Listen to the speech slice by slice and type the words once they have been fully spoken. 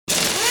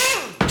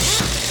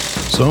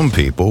Some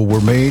people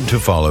were made to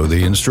follow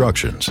the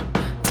instructions.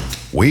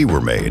 We were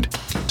made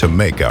to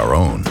make our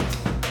own.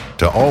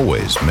 To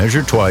always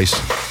measure twice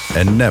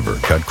and never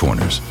cut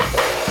corners.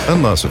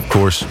 Unless, of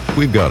course,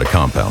 we've got a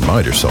compound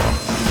miter saw.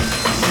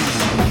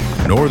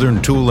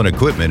 Northern Tool and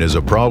Equipment is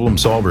a problem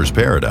solver's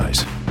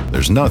paradise.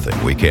 There's nothing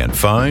we can't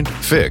find,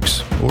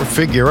 fix, or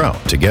figure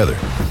out together.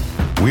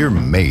 We're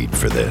made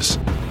for this.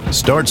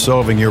 Start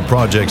solving your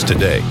projects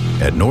today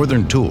at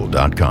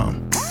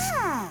northerntool.com.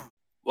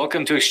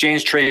 Welcome to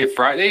Exchange Traded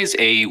Fridays,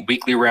 a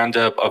weekly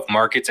roundup of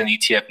markets and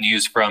ETF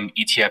news from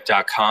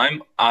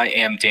ETF.com. I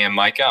am Dan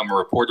Micah. I'm a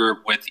reporter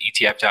with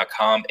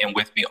ETF.com, and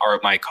with me are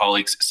my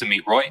colleagues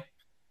Samit Roy.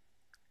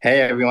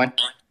 Hey, everyone.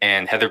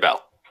 And Heather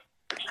Bell.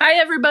 Hi,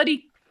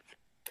 everybody.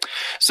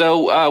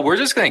 So we're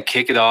just going to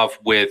kick it off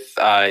with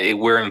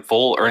we're in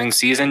full earnings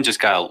season.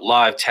 Just got a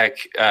lot of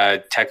tech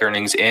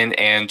earnings in,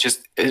 and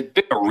just it's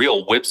been a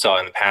real whipsaw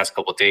in the past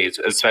couple of days,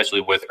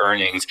 especially with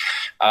earnings.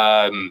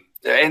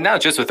 And not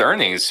just with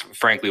earnings,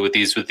 frankly, with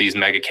these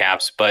mega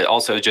caps, but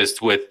also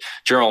just with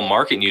general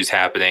market news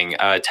happening.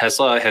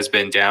 Tesla has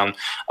been down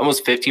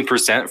almost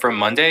 15% from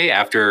Monday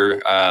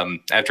after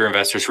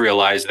investors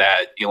realized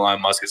that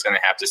Elon Musk is going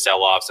to have to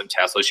sell off some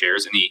Tesla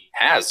shares, and he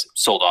has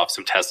sold off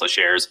some Tesla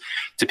shares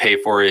to pay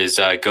for his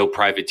go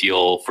private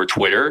deal for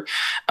Twitter.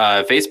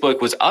 Facebook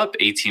was up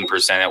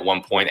 18% at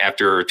one point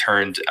after it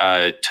returned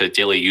to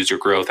daily user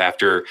growth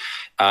after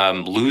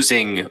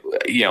losing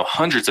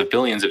hundreds of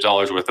billions of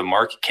dollars worth of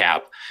market cap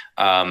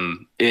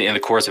in the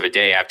course of a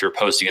day after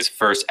posting its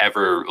first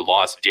ever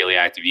loss of daily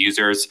active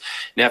users.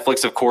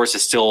 Netflix, of course,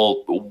 is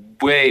still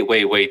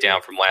way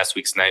down from last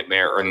week's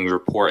nightmare earnings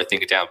report. I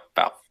think it's down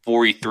about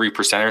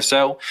 43% or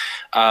so.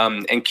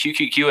 And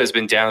QQQ has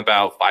been down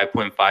about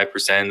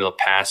 5.5% in the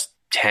past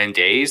 10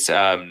 days,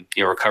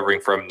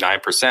 recovering from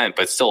 9%,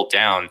 but still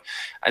down.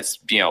 That's,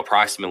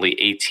 approximately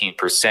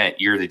 18%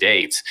 year to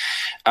date.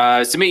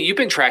 Samit, you've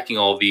been tracking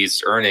all of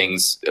these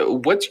earnings.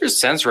 What's your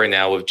sense right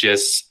now of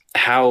just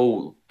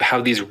how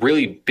these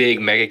really big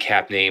mega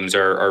cap names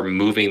are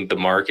moving the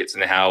markets,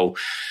 and how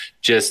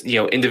just,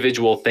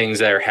 individual things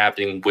that are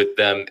happening with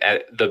them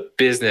at the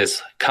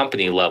business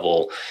company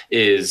level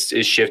is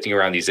shifting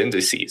around these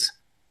indices?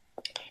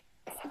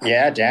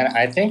 Yeah, Dan,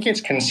 I think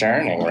it's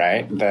concerning,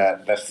 right?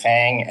 The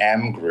FANG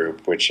M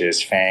group, which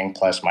is FANG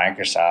plus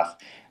Microsoft,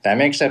 that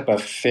makes up a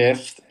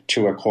fifth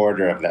to a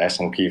quarter of the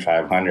S&P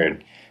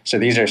 500. So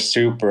these are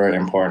super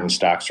important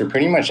stocks for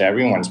pretty much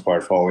everyone's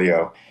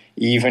portfolio,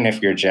 even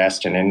if you're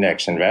just an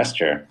index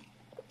investor.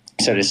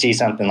 So to see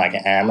something like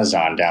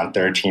Amazon down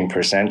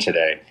 13%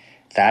 today,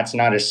 that's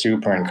not a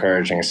super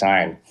encouraging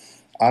sign.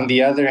 On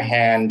the other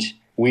hand,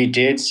 we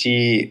did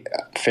see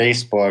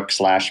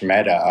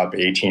Facebook/Meta up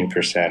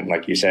 18%,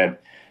 like you said,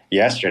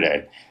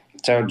 yesterday.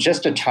 So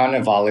just a ton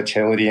of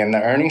volatility, and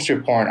the earnings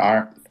reports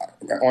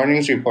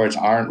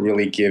aren't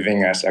really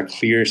giving us a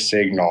clear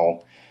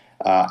signal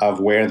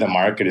of where the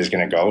market is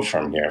going to go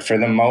from here. For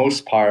the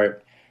most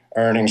part,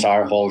 earnings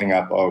are holding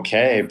up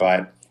okay,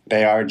 but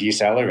they are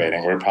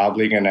decelerating. We're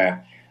probably going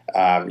to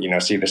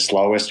see the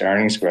slowest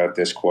earnings growth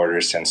this quarter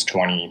since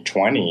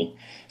 2020.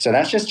 So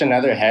that's just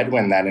another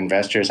headwind that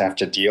investors have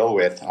to deal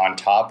with on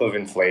top of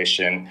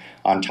inflation,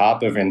 on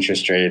top of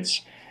interest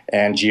rates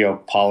and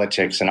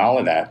geopolitics and all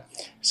of that.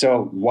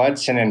 So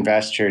what's an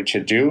investor to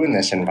do in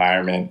this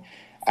environment?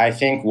 I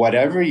think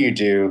whatever you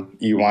do,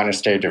 you want to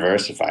stay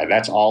diversified.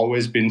 That's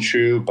always been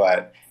true,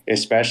 but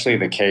especially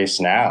the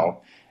case now.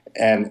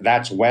 And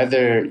that's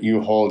whether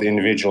you hold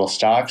individual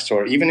stocks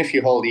or even if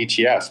you hold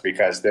ETFs,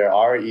 because there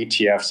are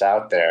ETFs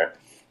out there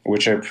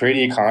which are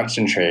pretty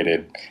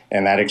concentrated,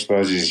 and that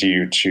exposes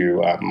you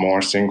to more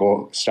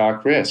single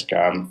stock risk.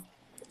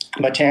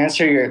 But to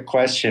answer your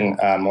question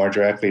more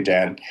directly,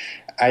 Dan,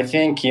 I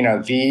think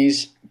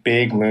these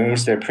big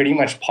moves, they're pretty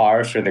much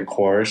par for the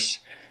course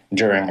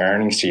during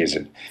earnings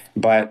season,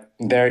 but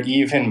they're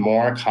even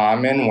more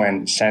common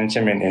when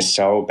sentiment is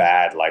so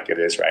bad like it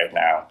is right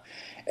now.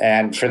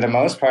 And for the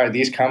most part,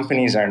 these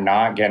companies are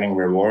not getting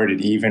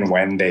rewarded even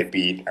when they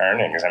beat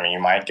earnings. I mean, you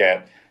might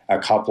get a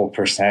couple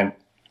percent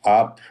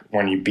up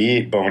when you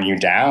beat, but when you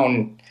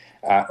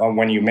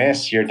when you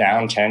miss, you're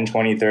down 10,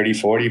 20, 30,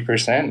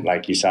 40%,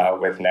 like you saw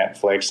with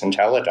Netflix and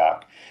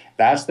Teladoc.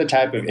 That's the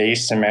type of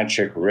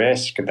asymmetric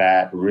risk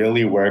that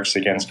really works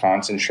against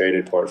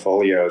concentrated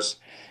portfolios,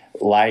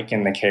 like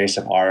in the case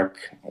of ARK,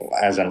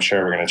 as I'm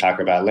sure we're going to talk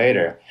about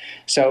later.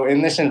 So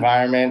in this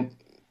environment,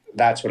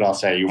 that's what I'll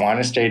say. You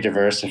want to stay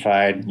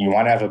diversified. You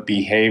want to have a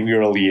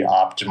behaviorally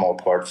optimal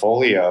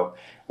portfolio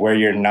where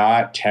you're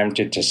not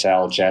tempted to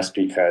sell just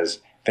because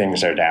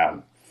things are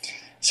down.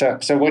 So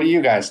what do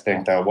you guys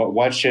think, though?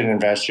 What should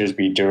investors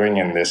be doing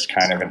in this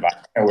kind of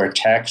environment where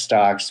tech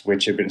stocks,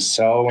 which have been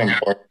so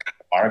important to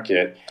the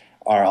market,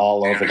 are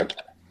all over the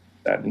place?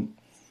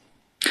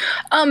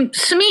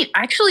 Samit,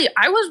 actually,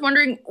 I was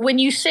wondering, when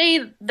you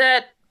say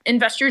that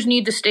investors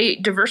need to stay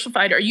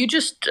diversified, are you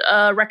just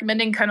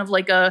recommending kind of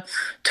like a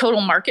total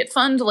market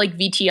fund like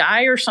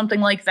VTI or something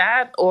like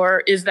that?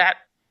 Or is that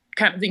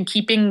kind of in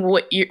keeping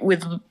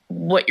with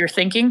what you're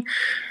thinking?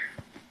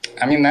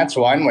 I mean, that's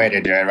one way to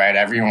do it, right?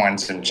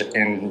 Everyone's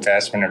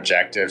investment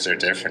objectives are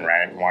different,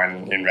 right?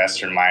 One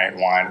investor might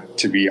want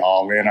to be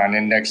all in on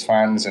index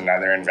funds.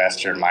 Another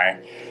investor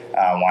might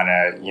want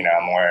a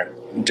more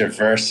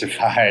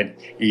diversified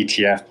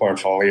ETF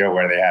portfolio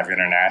where they have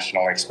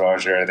international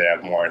exposure. They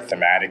have more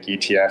thematic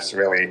ETFs.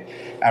 Really,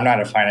 I'm not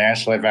a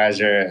financial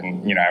advisor,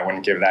 and I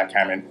wouldn't give that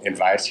kind of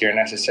advice here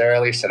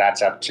necessarily. So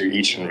that's up to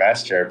each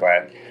investor.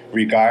 But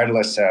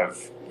regardless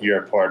of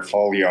your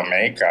portfolio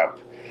makeup,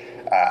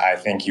 I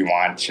think you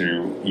want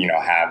to,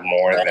 have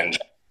more than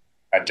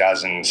a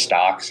dozen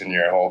stocks in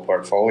your whole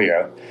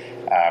portfolio.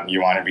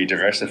 You want to be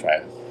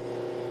diversified.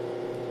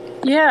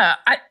 Yeah,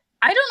 I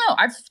don't know.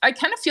 I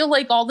kind of feel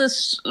like all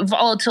this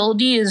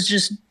volatility is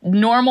just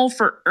normal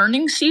for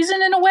earnings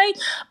season in a way,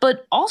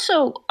 but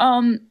also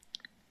I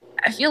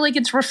feel like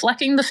it's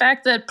reflecting the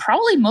fact that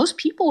probably most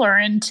people are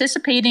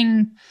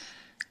anticipating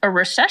a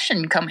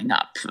recession coming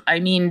up. I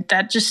mean,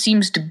 that just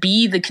seems to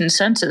be the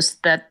consensus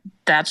that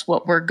that's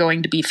what we're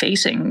going to be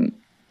facing,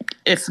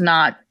 if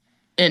not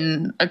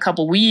in a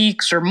couple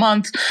weeks or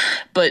months,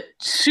 but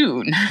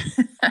soon.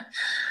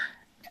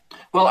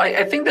 Well,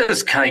 I think that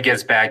this kind of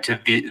gets back to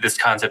this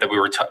concept that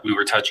we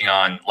were touching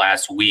on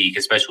last week,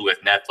 especially with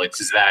Netflix,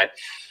 is that,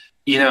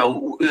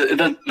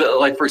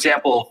 like, for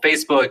example,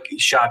 Facebook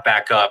shot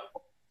back up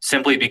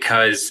simply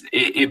because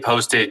it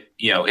posted,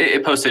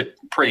 it posted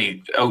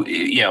pretty,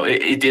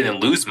 it didn't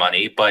lose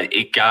money, but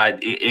it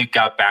got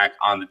back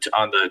on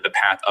the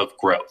path of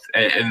growth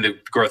and the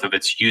growth of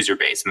its user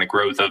base and the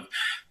growth of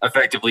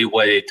effectively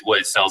what it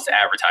sells to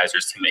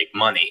advertisers to make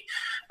money.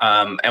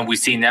 And we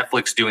see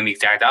Netflix doing the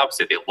exact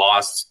opposite. They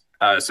lost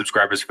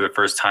subscribers for the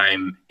first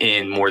time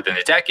in more than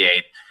a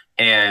decade,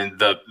 and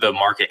the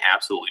market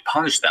absolutely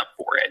punished them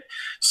for it.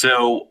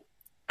 So,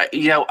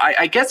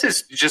 I guess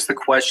it's just the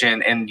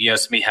question, and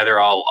Smee, Heather,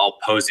 I'll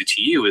pose it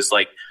to you, is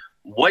like,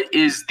 what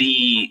is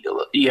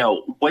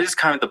what is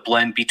kind of the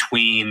blend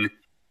between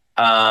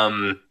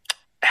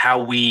how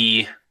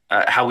we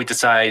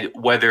decide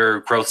whether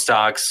growth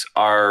stocks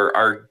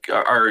are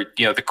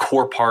the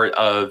core part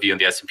of the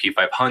S&P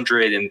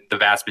 500 and the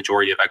vast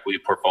majority of equity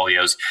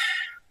portfolios.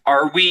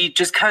 Are we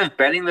just kind of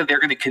betting that they're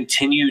going to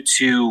continue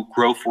to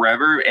grow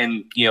forever,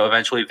 and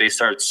eventually if they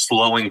start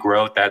slowing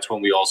growth, that's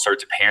when we all start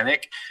to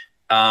panic?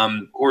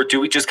 Or do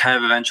we just kind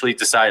of eventually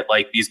decide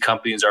like these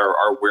companies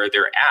are where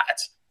they're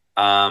at,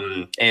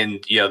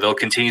 and they'll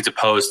continue to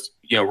post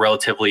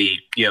relatively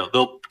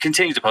they'll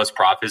continue to post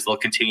profits, they'll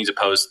continue to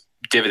post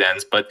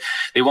dividends, but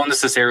they won't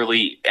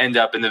necessarily end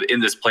up in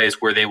this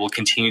place where they will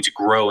continue to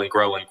grow and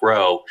grow and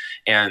grow,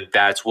 and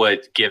that's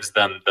what gives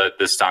them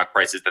the stock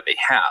prices that they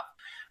have.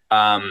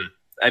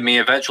 I mean,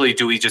 eventually,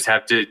 do we just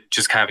have to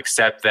just kind of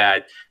accept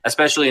that,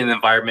 especially in an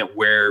environment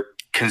where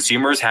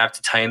consumers have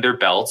to tighten their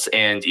belts,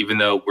 and even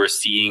though we're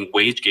seeing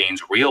wage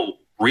gains, real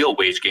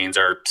wage gains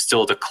are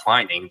still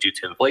declining due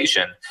to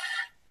inflation,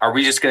 are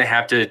we just going to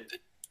have to,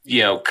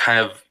 kind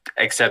of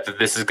accept that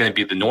this is going to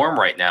be the norm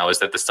right now? Is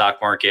that the stock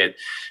market,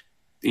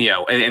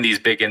 and these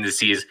big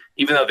indices,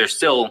 even though they're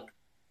still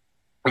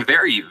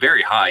very,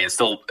 very high and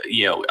still,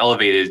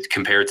 elevated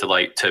compared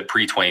to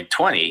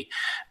pre-2020,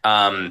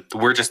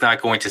 we're just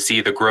not going to see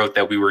the growth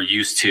that we were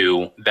used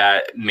to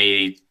that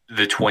made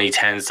the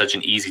 2010s such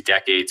an easy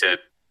decade to,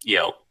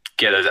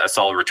 get a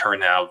solid return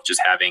now, just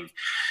having,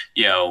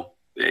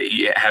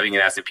 having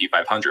an S&P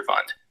 500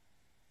 fund.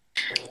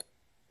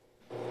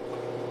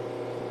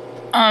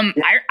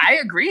 I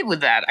agree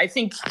with that. I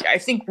think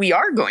we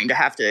are going to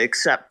have to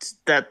accept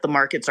that the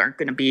markets aren't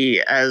going to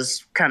be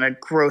as kind of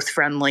growth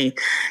friendly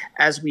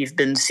as we've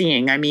been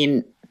seeing. I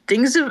mean,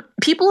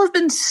 people have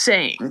been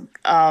saying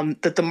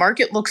that the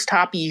market looks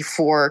toppy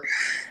for,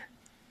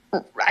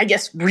 I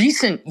guess,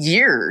 recent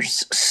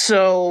years.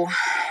 So,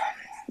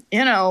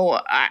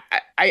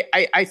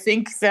 I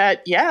think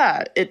that,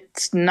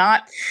 it's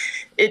not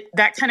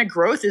that kind of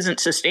growth isn't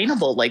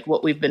sustainable like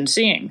what we've been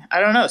seeing. I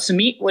don't know.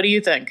 Samit, what do you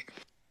think?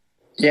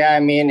 Yeah, I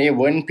mean, it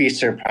wouldn't be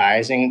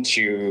surprising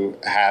to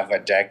have a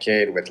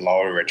decade with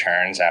lower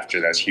returns after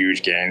those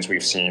huge gains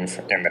we've seen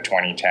in the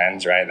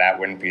 2010s, right? That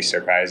wouldn't be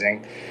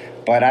surprising.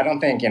 But I don't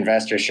think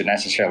investors should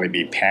necessarily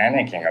be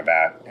panicking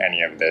about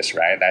any of this,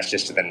 right? That's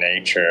just the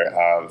nature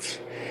of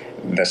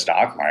the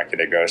stock market.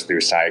 It goes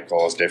through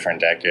cycles. Different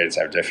decades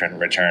have different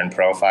return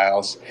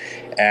profiles.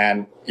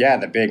 And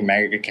the big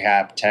mega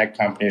cap tech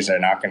companies are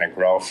not going to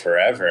grow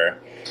forever.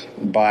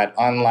 But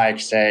unlike,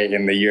 say,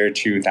 in the year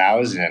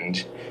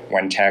 2000,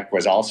 when tech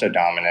was also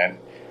dominant,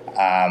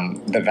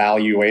 the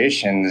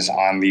valuations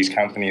on these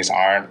companies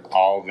aren't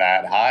all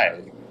that high.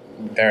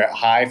 They're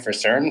high for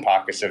certain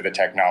pockets of the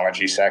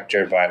technology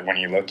sector, but when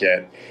you look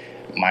at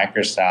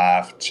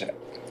Microsoft,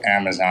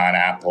 Amazon,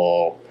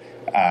 Apple,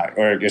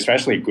 or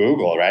especially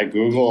Google, right?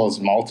 Google's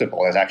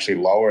multiple is actually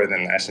lower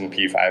than the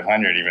S&P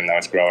 500, even though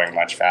it's growing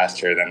much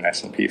faster than the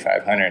S&P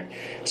 500.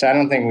 So I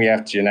don't think we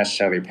have to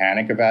necessarily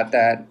panic about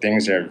that.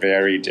 Things are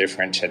very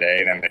different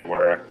today than they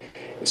were,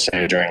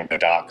 say, during the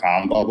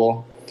dot-com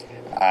bubble.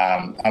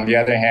 On the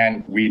other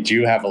hand, we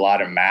do have a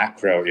lot of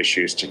macro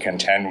issues to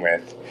contend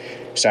with.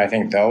 So I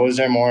think those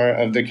are more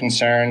of the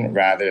concern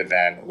rather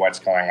than what's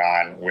going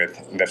on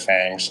with the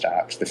FANG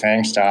stocks. The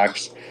FANG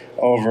stocks,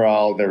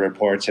 overall, the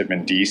reports have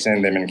been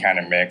decent. They've been kind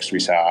of mixed. We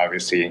saw,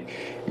 obviously,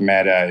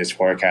 Meta is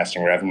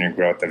forecasting revenue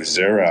growth of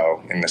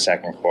 0 in the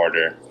second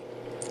quarter.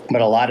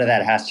 But a lot of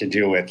that has to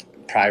do with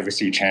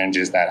privacy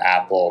changes that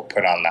Apple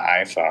put on the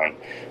iPhone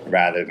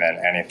rather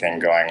than anything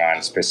going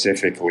on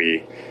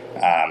specifically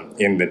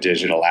in the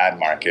digital ad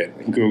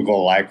market.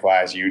 Google,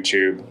 likewise,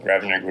 YouTube,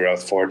 revenue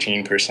growth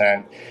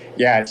 14%.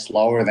 Yeah, it's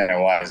lower than it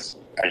was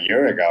a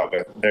year ago,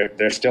 but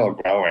they're still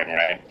growing,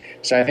 right?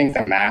 So I think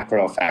the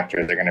macro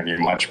factors are going to be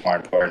much more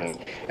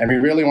important. And we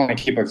really want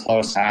to keep a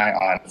close eye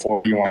on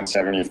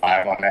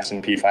 4175 on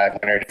S&P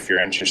 500 if you're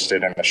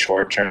interested in the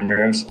short-term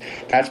moves.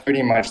 That's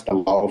pretty much the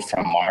low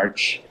from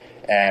March.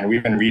 And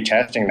we've been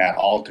retesting that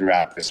all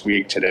throughout this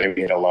week. Today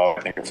we hit a low,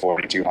 I think, of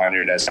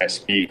 4,200 as I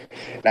speak.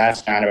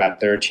 That's down about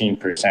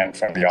 13%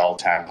 from the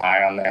all-time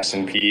high on the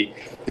S&P.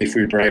 If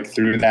we break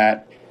through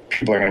that,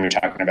 people are going to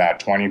be talking about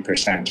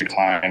 20%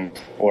 decline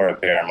or a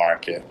bear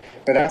market.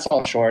 But that's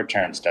all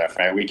short-term stuff,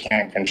 right? We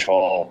can't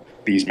control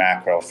these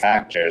macro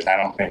factors. I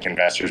don't think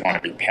investors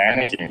want to be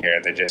panicking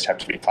here. They just have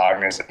to be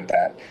cognizant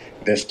that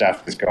this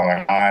stuff is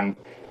going on.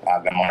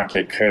 The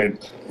market could,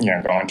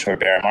 go into a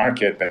bear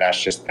market, but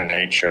that's just the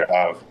nature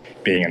of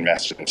being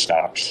invested in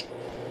stocks.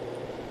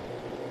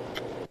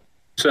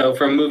 So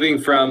from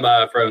moving from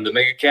the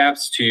mega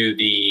caps to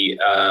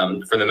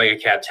from the mega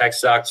cap tech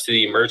stocks to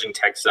the emerging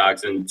tech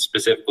stocks, and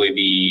specifically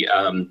the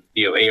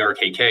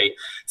ARKK.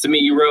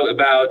 Samit, you wrote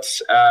about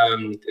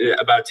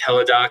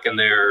Teladoc and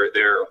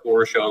their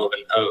horror show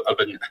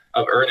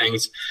of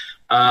earnings.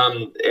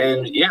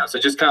 So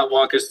just kind of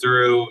walk us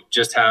through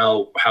just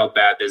how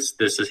bad this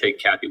has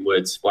hit Cathie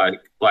Wood's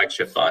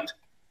flagship fund.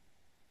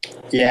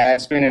 Yeah,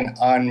 it's been an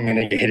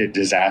unmitigated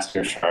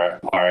disaster for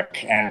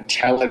ARK, and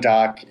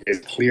Teladoc is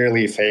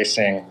clearly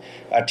facing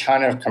a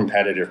ton of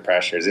competitive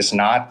pressures. It's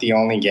not the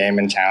only game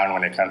in town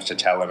when it comes to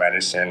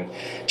telemedicine.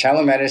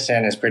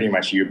 Telemedicine is pretty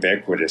much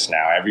ubiquitous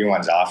now.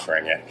 Everyone's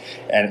offering it,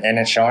 and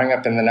it's showing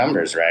up in the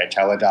numbers, right?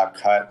 Teladoc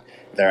cut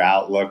their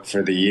outlook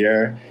for the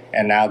year,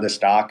 and now the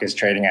stock is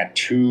trading at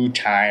 2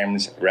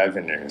 times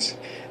revenues.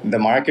 The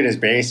market is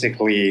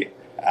basically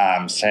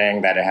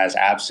saying that it has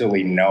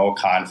absolutely no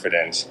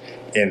confidence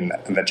in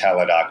the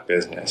Teladoc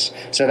business.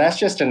 So that's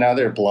just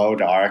another blow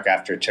to ARK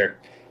after it took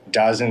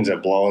dozens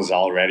of blows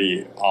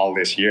already all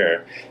this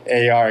year.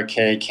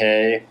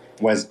 ARKK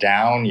was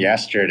down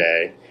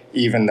yesterday,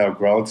 even though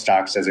growth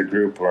stocks as a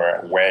group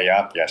were way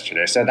up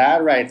yesterday. So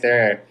that right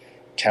there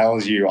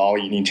tells you all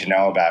you need to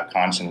know about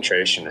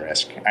concentration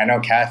risk. I know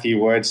Cathie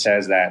Wood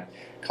says that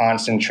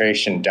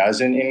concentration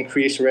doesn't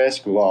increase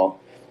risk. Well,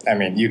 I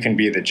mean, you can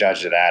be the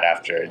judge of that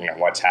after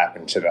what's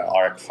happened to the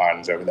ARK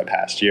funds over the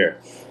past year.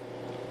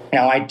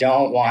 Now, I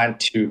don't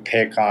want to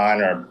pick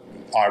on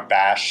or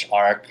bash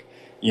ARK,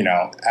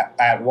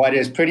 at what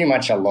is pretty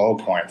much a low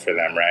point for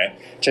them, right?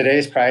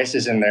 Today's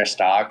prices in their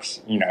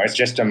stocks, it's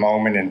just a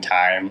moment in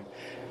time.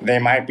 They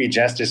might be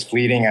just as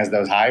fleeting as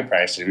those high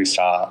prices we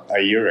saw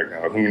a year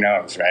ago. Who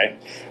knows, right?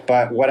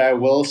 But what I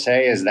will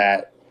say is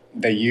that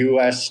in the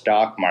U.S.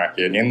 stock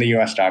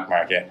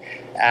market,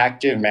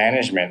 active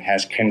management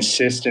has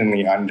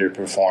consistently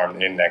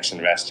underperformed index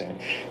investing.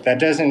 That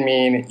doesn't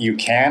mean you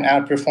can't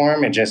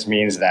outperform. It just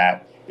means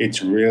that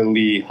it's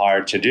really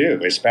hard to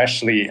do,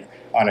 especially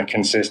on a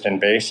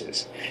consistent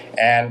basis.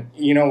 And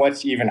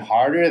what's even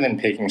harder than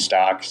picking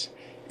stocks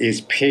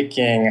is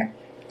picking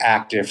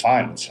active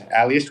funds.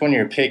 At least when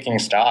you're picking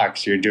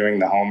stocks, you're doing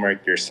the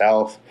homework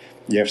yourself.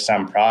 You have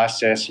some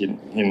process,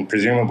 and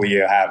presumably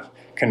you have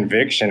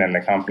conviction in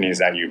the companies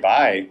that you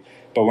buy.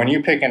 But when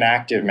you pick an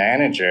active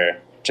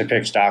manager to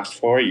pick stocks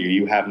for you,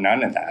 you have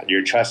none of that.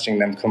 You're trusting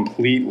them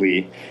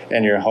completely,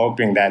 and you're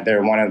hoping that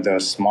they're one of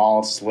those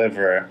small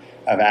sliver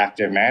of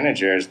active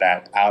managers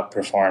that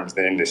outperforms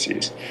the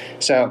indices.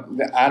 So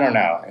I don't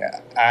know.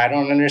 I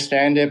don't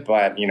understand it,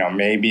 but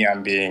maybe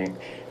I'm being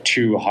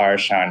too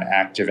harsh on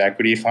active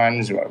equity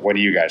funds. What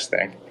do you guys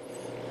think?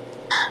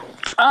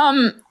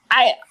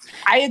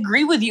 I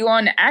agree with you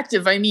on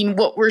active. I mean,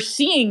 what we're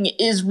seeing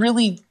is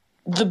really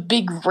the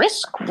big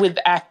risk with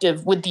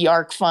the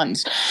ARK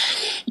funds.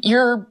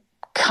 You're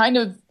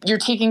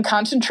taking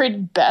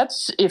concentrated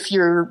bets if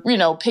you're,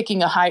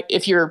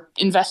 if you're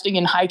investing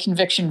in high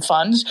conviction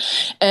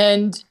funds.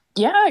 And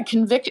yeah,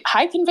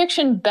 high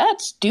conviction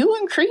bets do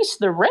increase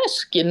the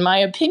risk, in my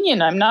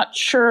opinion. I'm not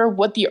sure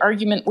what the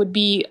argument would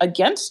be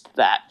against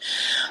that.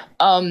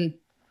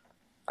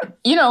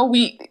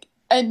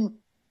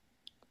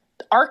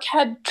 ARK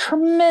had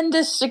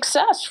tremendous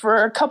success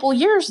for a couple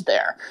years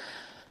there.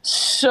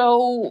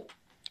 So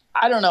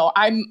I don't know.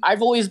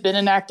 I've always been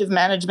an active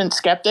management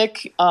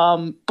skeptic.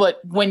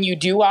 But when you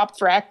do opt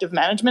for active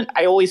management,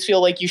 I always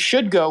feel like you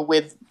should go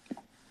with,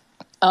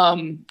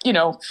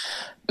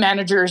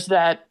 managers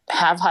that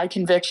have high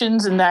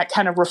convictions and that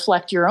kind of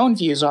reflect your own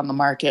views on the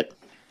market.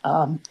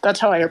 That's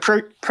how I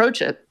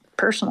approach it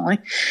personally.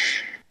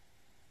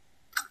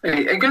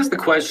 I guess the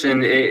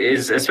question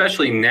is,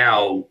 especially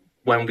now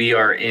when we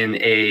are in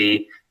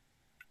a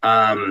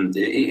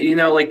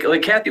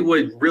Like Kathy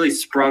Wood really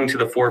sprung to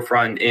the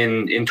forefront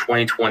in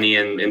 2020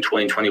 and in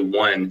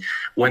 2021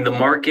 when the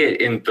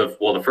market in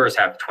the first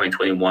half of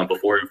 2021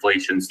 before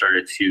inflation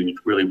started to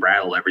really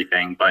rattle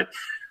everything. But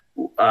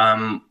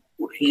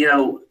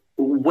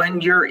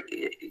when you're,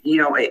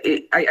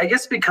 I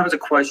guess it becomes a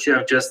question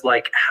of just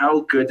like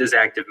how good does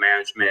active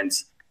management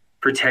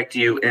protect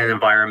you in an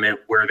environment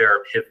where there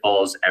are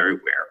pitfalls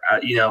everywhere.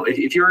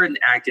 If you're in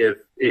an active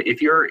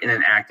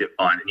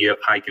fund and you have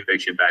high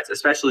conviction bets,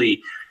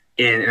 especially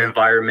in an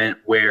environment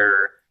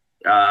where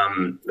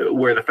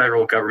the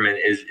federal government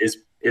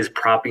is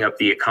propping up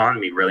the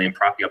economy really and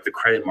propping up the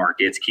credit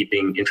markets,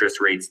 keeping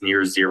interest rates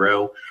near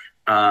zero,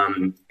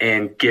 and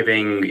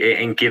making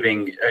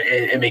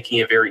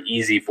it very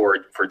easy for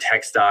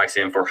tech stocks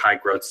and for high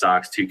growth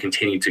stocks to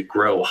continue to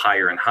grow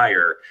higher and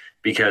higher,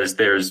 because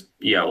there's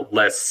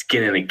less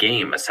skin in the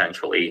game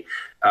essentially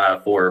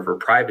for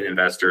private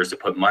investors to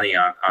put money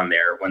on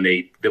there when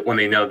they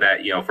know that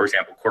for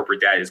example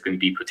corporate debt is going to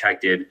be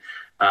protected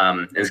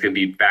and is going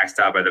to be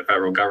backstopped by the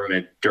federal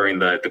government during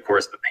the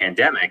course of the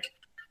pandemic.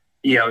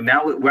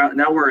 Now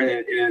we're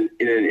in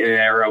an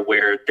era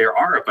where there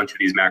are a bunch of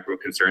these macro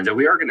concerns, and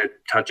we are going to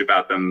touch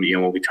about them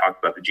when we talk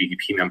about the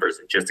GDP numbers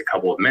in just a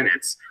couple of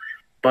minutes.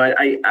 But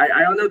I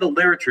don't know the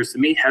literature. So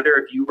Heather,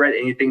 have you read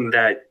anything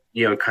that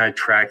kind of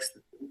tracks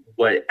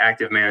what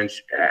active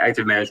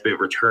management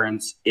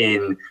returns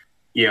in,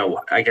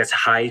 I guess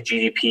high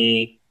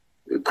GDP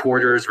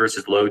quarters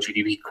versus low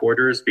GDP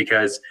quarters?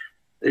 Because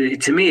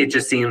to me, it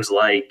just seems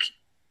like,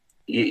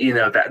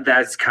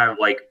 that's kind of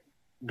like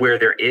where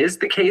there is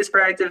the case for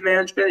active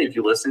management if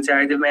you listen to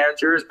active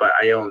managers, but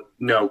I don't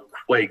know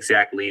quite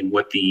exactly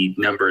what the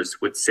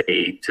numbers would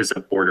say to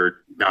support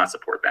or not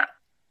support that.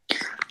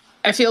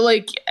 I feel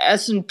like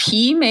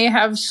S&P may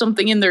have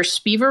something in their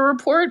SPIVA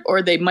report,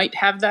 or they might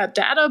have that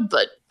data,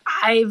 but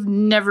I've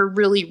never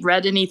really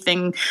read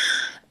anything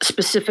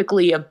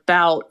specifically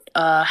about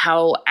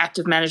how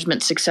active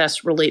management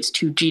success relates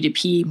to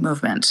GDP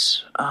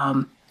movements.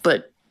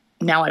 But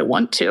now I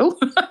want to.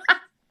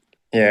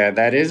 Yeah,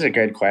 that is a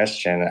good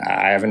question.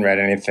 I haven't read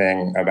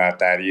anything about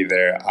that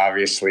either.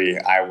 Obviously,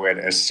 I would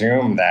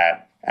assume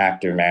that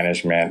active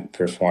management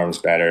performs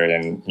better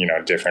in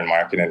different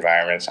market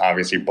environments.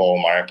 Obviously, bull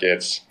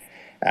markets,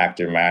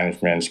 active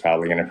management is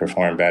probably going to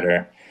perform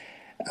better.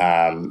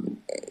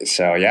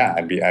 So yeah,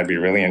 I'd be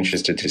really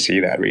interested to see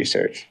that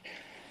research.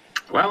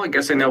 Well, I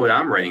guess I know what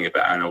I'm writing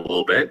about in a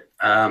little bit.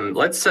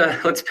 Let's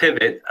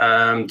pivot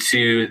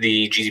to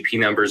the GDP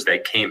numbers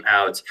that came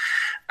out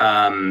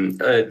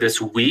this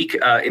week.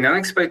 An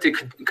unexpected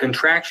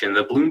contraction.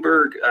 The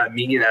Bloomberg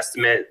median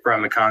estimate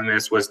from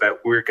economists was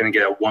that we're going to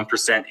get a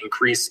 1%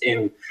 increase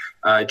in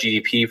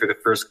GDP for the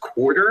first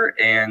quarter,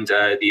 and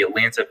the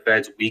Atlanta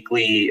Fed's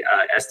weekly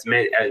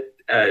estimate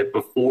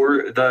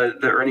before the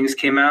earnings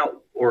came out,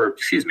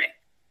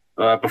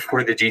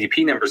 before the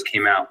GDP numbers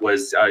came out,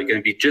 was going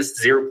to be just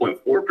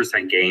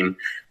 0.4% gain.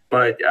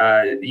 But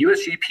the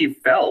US GDP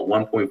fell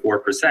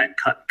 1.4%,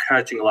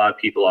 catching a lot of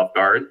people off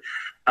guard.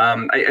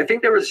 I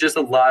think there was just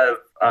a lot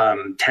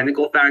of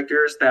technical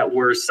factors that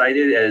were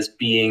cited as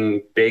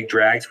being big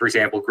drags. For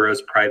example,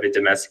 gross private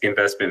domestic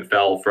investment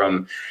fell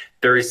from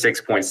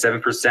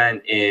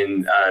 36.7%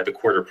 in the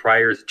quarter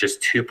prior to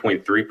just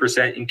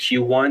 2.3% in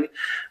Q1,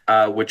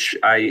 which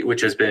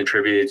has been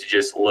attributed to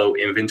just low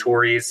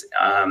inventories.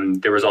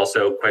 There was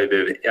also quite a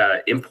bit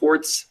of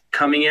imports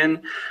coming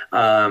in,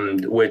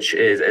 which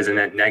is a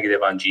net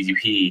negative on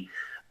GDP.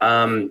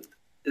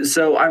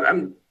 So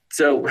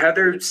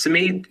Heather,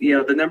 Samit,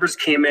 the numbers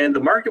came in.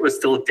 The market was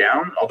still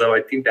down, although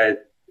I think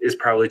that is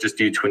probably just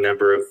due to a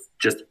number of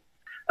just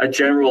a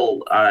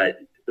general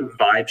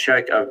vibe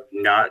check of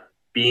not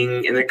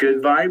being in a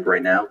good vibe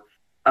right now.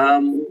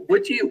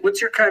 What's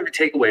your kind of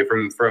takeaway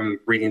from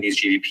reading these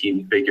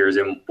GDP figures,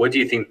 and what do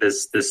you think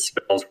this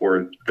spells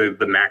for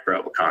the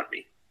macro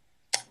economy?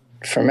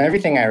 From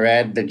everything I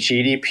read, the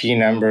GDP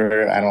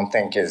number I don't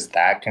think is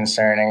that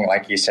concerning.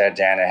 Like you said,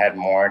 Dan, it had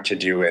more to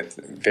do with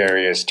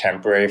various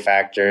temporary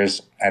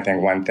factors. I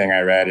think one thing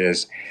I read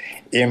is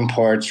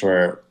imports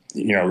were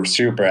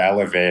super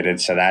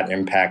elevated, so that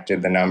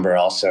impacted the number.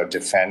 Also,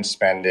 defense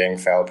spending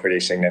fell pretty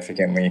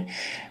significantly.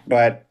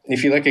 But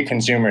if you look at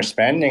consumer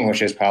spending,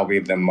 which is probably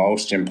the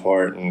most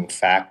important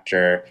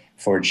factor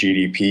for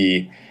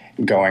GDP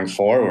going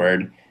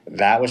forward,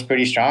 that was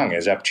pretty strong. It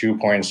was up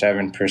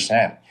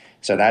 2.7%.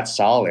 So that's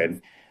solid.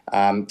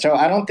 So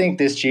I don't think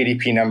this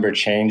GDP number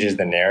changes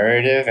the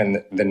narrative.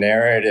 And the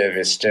narrative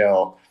is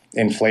still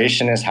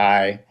inflation is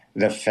high.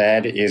 The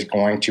Fed is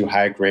going to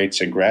hike rates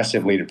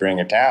aggressively to bring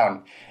it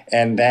down.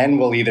 And then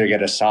we'll either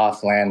get a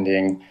soft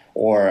landing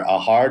or a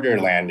harder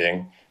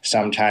landing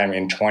sometime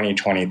in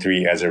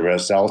 2023 as a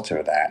result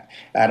of that.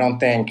 I don't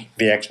think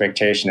the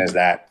expectation is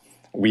that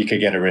we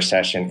could get a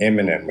recession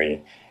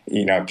imminently.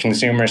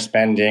 Consumer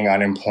spending,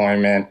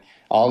 unemployment,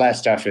 all that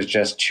stuff is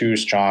just too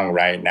strong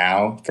right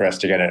now for us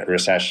to get a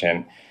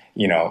recession,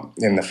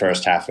 in the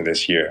first half of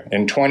this year.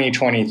 In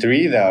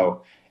 2023,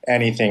 though,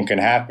 anything can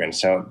happen.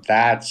 So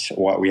that's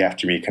what we have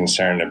to be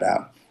concerned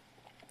about.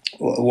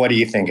 What do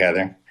you think,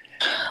 Heather?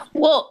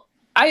 Well,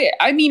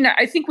 I mean,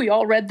 I think we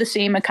all read the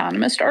same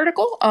Economist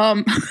article,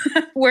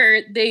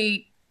 where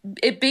they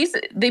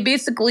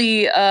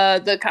basically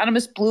the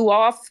Economist blew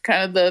off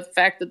kind of the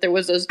fact that there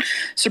was a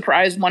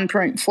surprise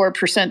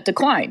 1.4%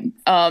 decline,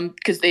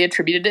 because they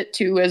attributed it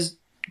to, as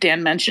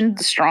Dan mentioned,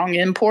 the strong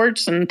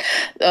imports and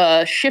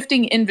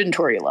shifting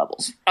inventory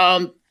levels.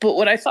 But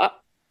what I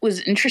thought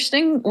was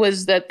interesting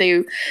was that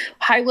they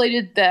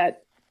highlighted that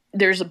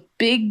there's a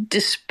big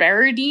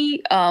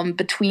disparity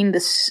between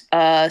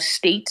the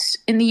states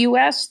in the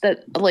U.S.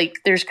 that, like,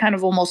 there's kind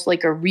of almost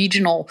like a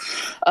regional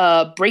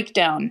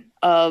breakdown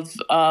of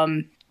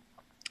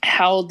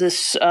how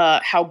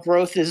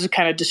growth is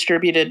kind of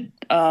distributed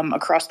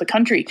across the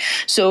country.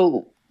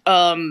 So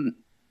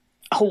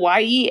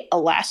Hawaii,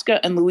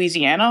 Alaska, and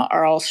Louisiana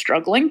are all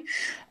struggling.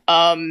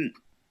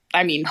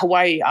 I mean,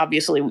 Hawaii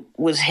obviously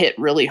was hit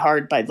really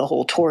hard by the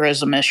whole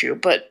tourism issue,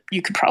 but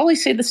you could probably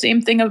say the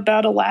same thing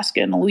about Alaska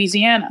and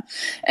Louisiana.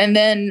 And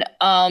then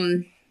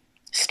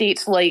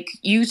states like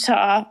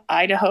Utah,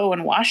 Idaho,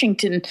 and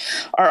Washington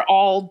are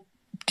all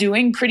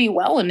doing pretty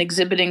well and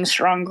exhibiting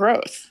strong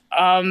growth.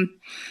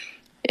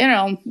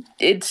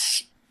 It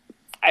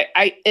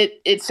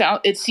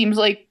seems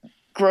like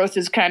growth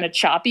is kind of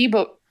choppy,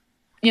 but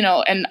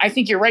and I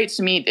think you're right,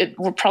 Sameet.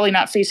 We're probably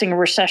not facing a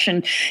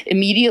recession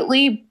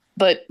immediately.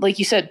 But like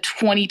you said,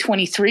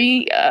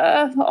 2023,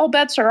 all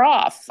bets are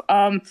off.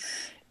 I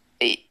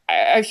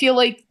feel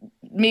like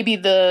maybe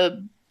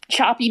the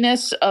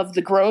choppiness of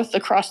the growth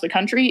across the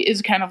country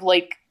is kind of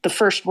like the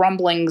first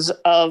rumblings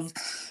of,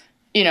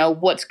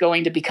 what's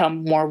going to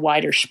become more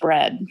wider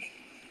spread.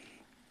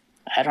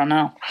 I don't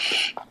know.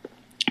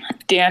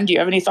 Dan, do you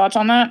have any thoughts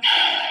on that?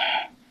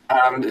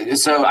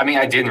 So, I mean,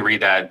 I didn't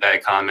read that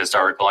Economist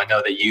article. I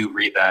know that you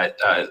read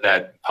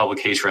that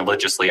publication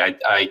religiously.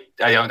 I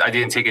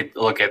didn't take a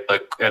look at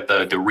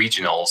the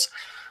regionals.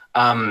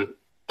 But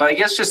I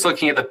guess just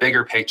looking at the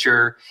bigger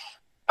picture,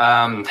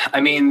 I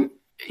mean,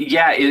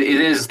 yeah, it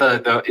is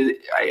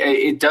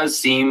it does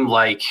seem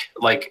like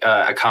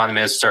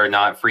economists are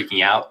not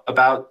freaking out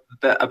about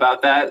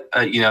that.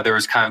 There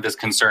was kind of this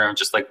concern of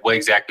just like, what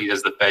exactly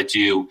does the Fed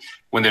do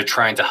when they're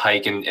trying to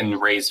hike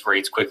and raise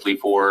rates quickly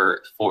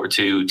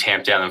to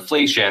tamp down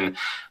inflation?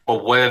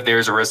 But what if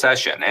there's a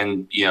recession?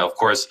 And of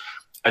course,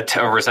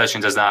 a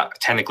recession does not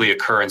technically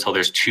occur until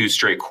there's 2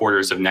 straight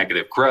quarters of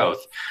negative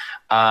growth.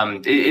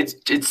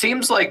 It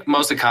seems like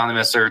most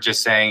economists are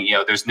just saying,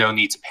 there's no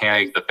need to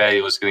panic. The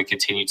Fed was going to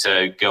continue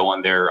to go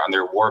on their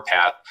war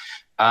path.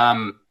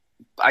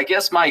 I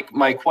guess my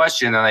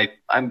question, and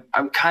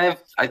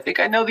I think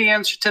I know the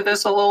answer to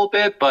this a little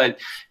bit, but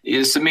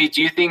Sameet,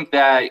 do you think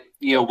that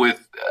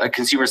with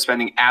consumer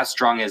spending as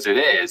strong as it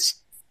is,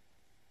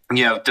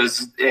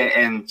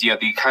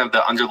 the kind of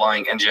the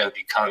underlying engine of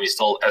the economy is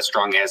still as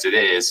strong as it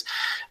is,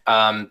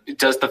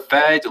 does the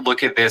Fed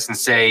look at this and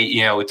say,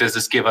 does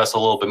this give us a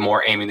little bit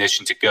more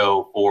ammunition to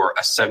go for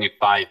a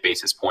 75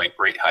 basis point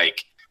rate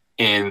hike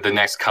in the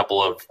next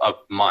couple of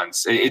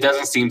months? It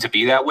doesn't seem to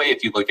be that way.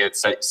 If you look at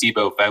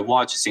SIBO Fed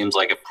Watch, it seems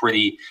like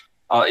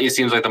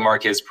the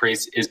market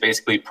is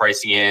basically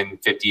pricing in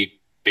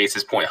 50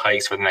 basis point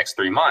hikes for the next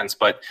 3 months.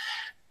 But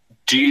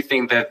do you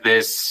think that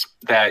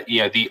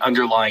the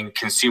underlying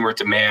consumer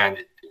demand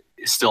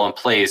is still in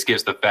place,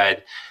 gives the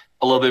Fed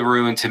a little bit of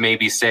room to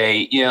maybe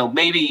say,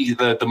 maybe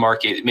the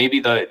market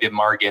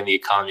and the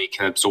economy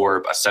can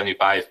absorb a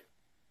 75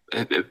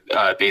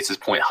 basis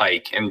point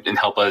hike and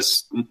help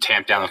us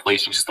tamp down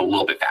inflation just a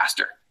little bit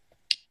faster?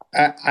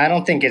 I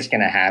don't think it's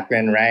going to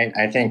happen, right?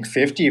 I think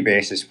 50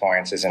 basis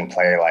points is in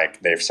play,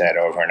 like they've said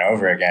over and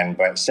over again,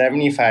 but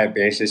 75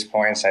 basis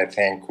points, I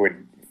think,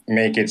 would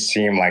make it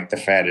seem like the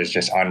Fed is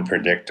just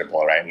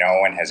unpredictable, right? No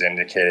one has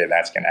indicated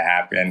that's going to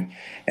happen,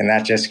 and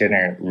that's just going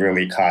to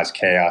really cause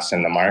chaos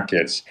in the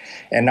markets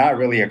and not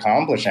really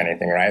accomplish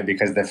anything, right?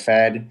 Because the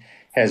Fed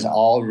has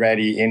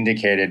already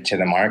indicated to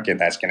the market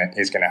is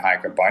going to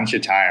hike a bunch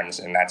of times,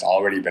 and that's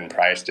already been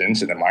priced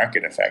into the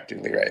market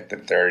effectively, right? The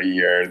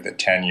 30-year, the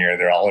 10-year,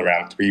 they're all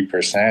around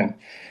 3%.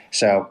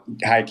 So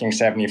hiking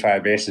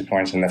 75 basis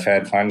points in the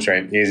Fed funds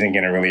rate isn't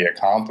going to really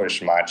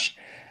accomplish much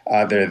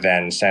other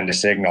than send a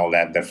signal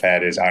that the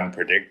Fed is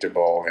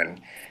unpredictable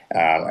and,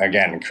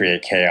 again,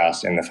 create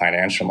chaos in the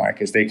financial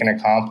markets. They can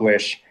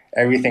accomplish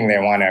everything they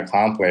want to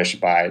accomplish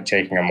by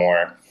taking a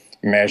more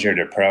measured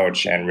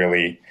approach and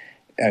really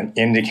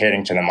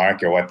indicating to the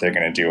market what they're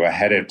going to do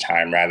ahead of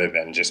time rather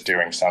than just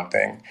doing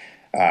something,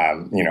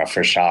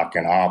 for shock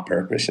and awe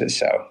purposes.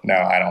 So, no,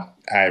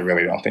 I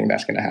really don't think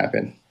that's going to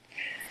happen.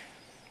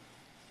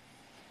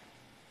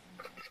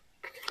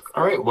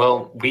 All right.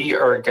 Well, we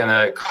are going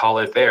to call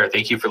it there.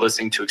 Thank you for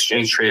listening to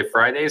Exchange Traded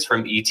Fridays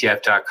from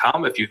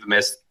ETF.com. If you've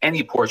missed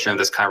any portion of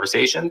this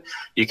conversation,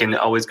 you can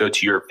always go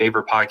to your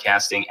favorite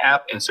podcasting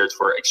app and search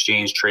for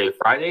Exchange Traded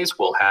Fridays.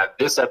 We'll have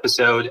this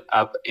episode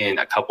up in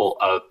a couple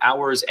of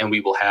hours, and we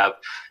will have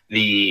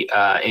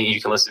and you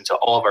can listen to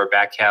all of our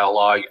back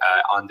catalog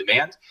on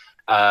demand.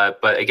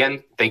 But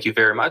again, thank you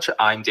very much.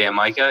 I'm Dan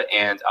Micah,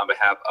 and on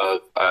behalf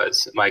of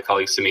my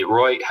colleagues Samit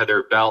Roy,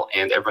 Heather Bell,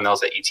 and everyone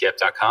else at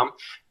ETF.com,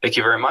 thank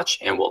you very much,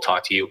 and we'll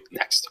talk to you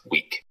next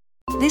week.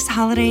 This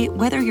holiday,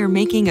 whether you're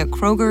making a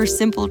Kroger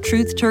Simple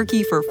Truth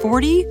Turkey for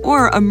 40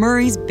 or a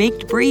Murray's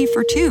Baked Brie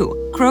for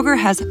 2, Kroger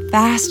has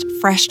fast,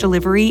 fresh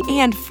delivery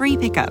and free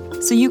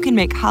pickup, so you can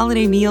make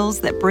holiday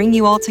meals that bring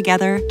you all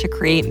together to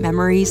create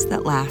memories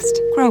that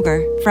last.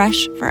 Kroger,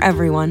 fresh for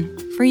everyone.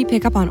 Free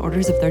pickup on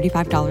orders of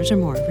 $35 or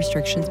more.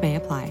 Restrictions may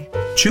apply.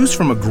 Choose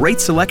from a great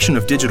selection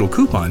of digital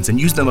coupons and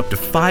use them up to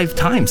 5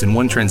 times in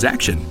one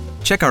transaction.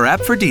 Check our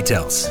app for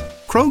details.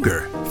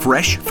 Kroger,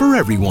 fresh for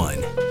everyone.